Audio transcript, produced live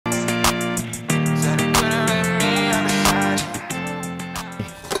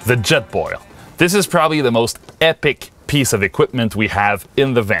the Jei Boil. This is probably the most epic piece of equipment we have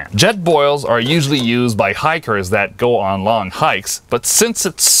in the van. Jei Boils are usually used by hikers that go on long hikes, but since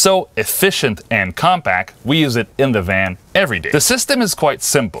it's so efficient and compact, we use it in the van every day. The system is quite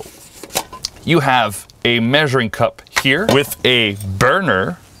simple. You have a measuring cup here with a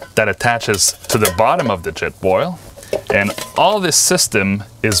burner that attaches to the bottom of the Jei Boil, and all this system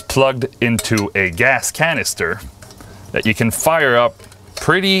is plugged into a gas canister that you can fire up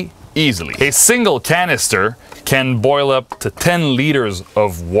pretty easily. A single canister can boil up to 10 liters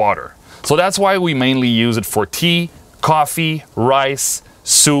of water. So that's why we mainly use it for tea, coffee, rice,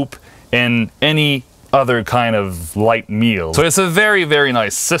 soup, and any other kind of light meal. So it's a very, very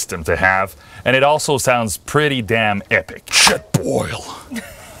nice system to have, and it also sounds pretty damn epic. Jei Boil.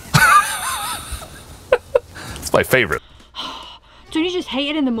 It's my favorite. Don't you just hate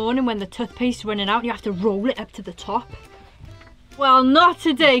it in the morning when the toothpaste's running out and you have to roll it up to the top? Well, not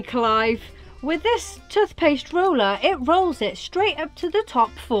today, Clive. With this toothpaste roller, it rolls it straight up to the top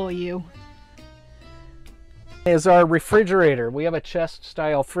for you. Is our refrigerator. We have a chest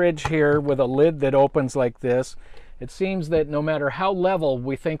style fridge here with a lid that opens like this. It seems that no matter how level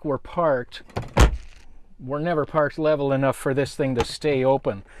we think we're parked, we're never parked level enough for this thing to stay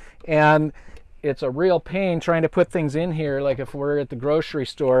open. And it's a real pain trying to put things in here, like if we're at the grocery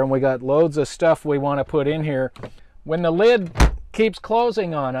store and we got loads of stuff we want to put in here. When the lid keeps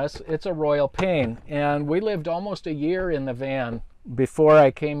closing on us, it's a royal pain. And we lived almost a year in the van before I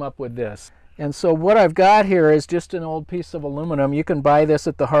came up with this. And so what I've got here is just an old piece of aluminum. You can buy this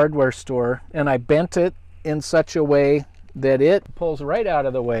at the hardware store, and I bent it in such a way that it pulls right out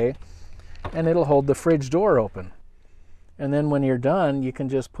of the way and it'll hold the fridge door open. And then when you're done, you can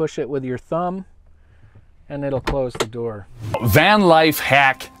just push it with your thumb and it'll close the door. Vanlife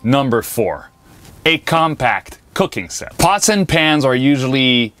hack number 4, a compact cooking set. Pots and pans are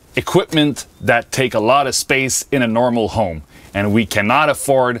usually equipment that take a lot of space in a normal home, and we cannot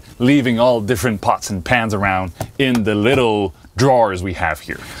afford leaving all different pots and pans around in the little drawers we have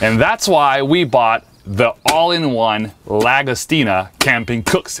here. And that's why we bought the all-in-one Lagostina camping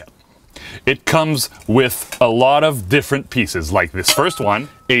cook set. It comes with a lot of different pieces, like this first one,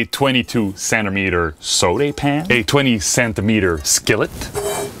 a 22 centimeter soda pan, a 20 centimeter skillet,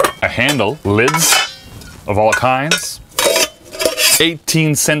 a handle, lids of all kinds,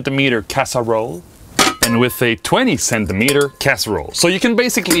 18 centimeter casserole, and with a 20 centimeter casserole. So you can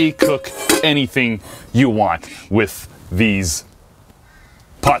basically cook anything you want with these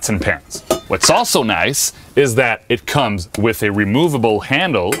pots and pans. What's also nice is that it comes with a removable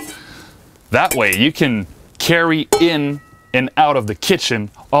handle. That way you can carry in and out of the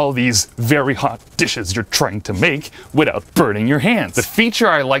kitchen all these very hot dishes you're trying to make without burning your hands. The feature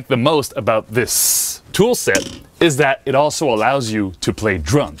I like the most about this tool set is that it also allows you to play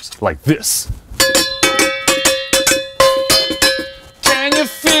drums like this.